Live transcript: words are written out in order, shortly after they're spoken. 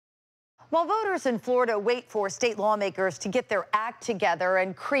While voters in Florida wait for state lawmakers to get their act together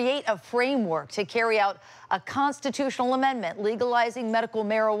and create a framework to carry out a constitutional amendment legalizing medical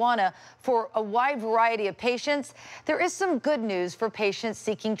marijuana for a wide variety of patients, there is some good news for patients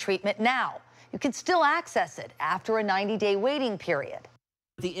seeking treatment now. You can still access it after a 90-day waiting period.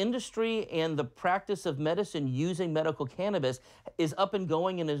 The industry and the practice of medicine using medical cannabis is up and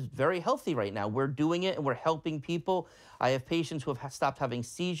going and is very healthy right now. We're doing it and we're helping people. I have patients who have stopped having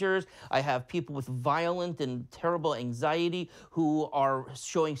seizures. I have people with violent and terrible anxiety who are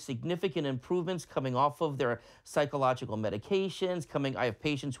showing significant improvements coming off of their psychological medications. I have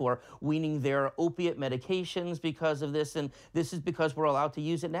patients who are weaning their opiate medications because of this, and this is because we're allowed to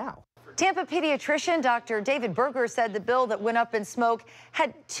use it now. Tampa pediatrician Dr. David Berger said the bill that went up in smoke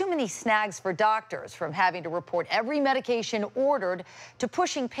had too many snags for doctors, from having to report every medication ordered to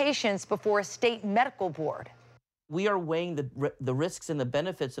pushing patients before a state medical board. We are weighing the risks and the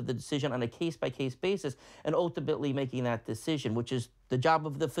benefits of the decision on a case-by-case basis and ultimately making that decision, which is the job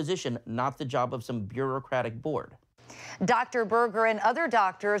of the physician, not the job of some bureaucratic board. Dr. Berger and other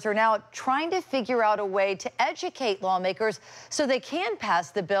doctors are now trying to figure out a way to educate lawmakers so they can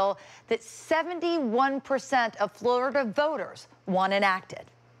pass the bill that 71% of Florida voters want enacted.